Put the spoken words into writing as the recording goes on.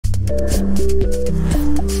Hi,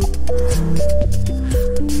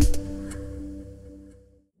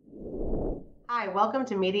 welcome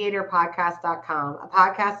to MediatorPodcast.com, a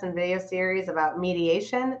podcast and video series about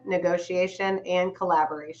mediation, negotiation, and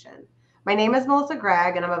collaboration. My name is Melissa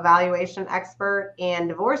Gragg, and I'm a valuation expert and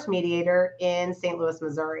divorce mediator in St. Louis,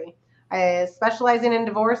 Missouri. I specializing in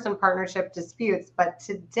divorce and partnership disputes, but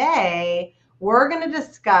today we're going to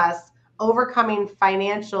discuss overcoming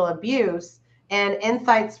financial abuse and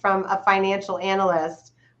insights from a financial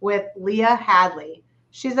analyst with Leah Hadley.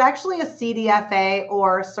 She's actually a CDFA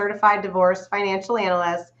or Certified Divorce Financial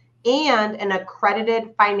Analyst and an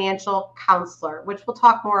Accredited Financial Counselor, which we'll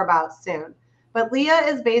talk more about soon. But Leah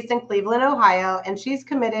is based in Cleveland, Ohio, and she's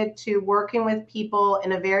committed to working with people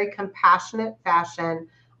in a very compassionate fashion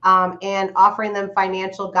and offering them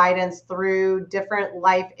financial guidance through different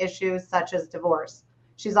life issues such as divorce.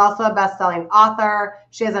 She's also a best-selling author.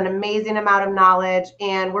 She has an amazing amount of knowledge,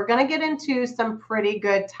 and we're going to get into some pretty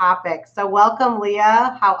good topics. So welcome,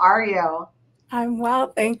 Leah. How are you? I'm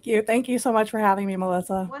well, thank you. Thank you so much for having me,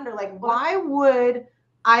 Melissa. I wonder, why would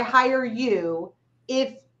I hire you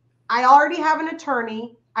if I already have an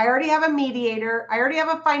attorney, I already have a mediator, I already have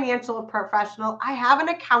a financial professional, I have an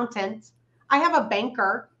accountant, I have a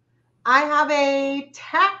banker, I have a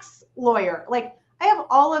tax lawyer. I have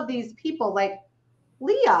all of these people.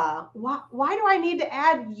 Leah, why do I need to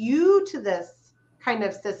add you to this kind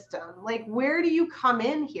of system? Where do you come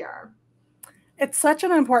in here? It's such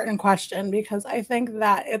an important question because I think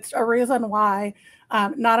that it's a reason why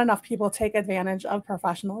not enough people take advantage of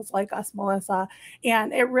professionals like us, Melissa.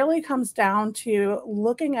 And it really comes down to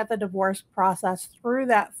looking at the divorce process through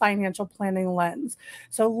that financial planning lens.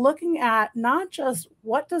 So looking at not just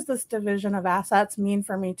what does this division of assets mean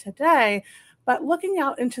for me today, but looking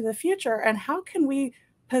out into the future and how can we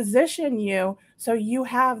position you so you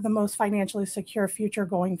have the most financially secure future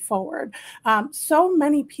going forward. So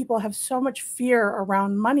many people have so much fear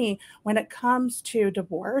around money when it comes to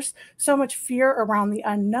divorce, so much fear around the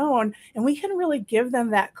unknown, and we can really give them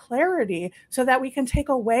that clarity so that we can take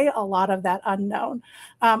away a lot of that unknown.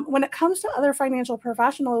 When it comes to other financial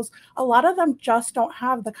professionals, a lot of them just don't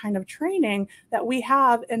have the kind of training that we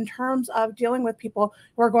have in terms of dealing with people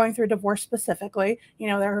who are going through divorce specifically. You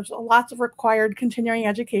know, there's lots of required continuing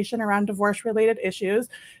education around divorce-related issues.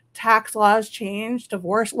 Tax laws change,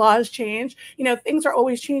 divorce laws change. You know, things are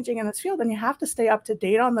always changing in this field, and you have to stay up to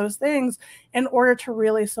date on those things in order to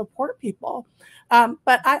really support people.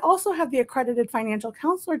 But I also have the Accredited Financial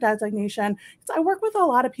Counselor designation because I work with a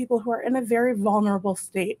lot of people who are in a very vulnerable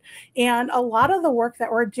state. And a lot of the work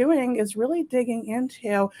that we're doing is really digging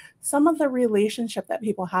into some of the relationship that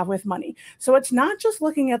people have with money. So it's not just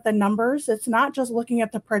looking at the numbers, it's not just looking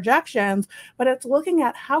at the projections, but it's looking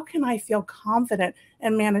at how can I feel confident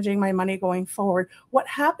in managing my money going forward? What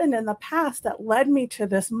happened in the past that led me to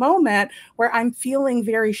this moment where I'm feeling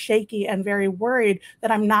very shaky and very worried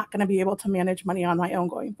that I'm not going to be able to manage money on my own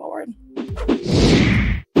going forward?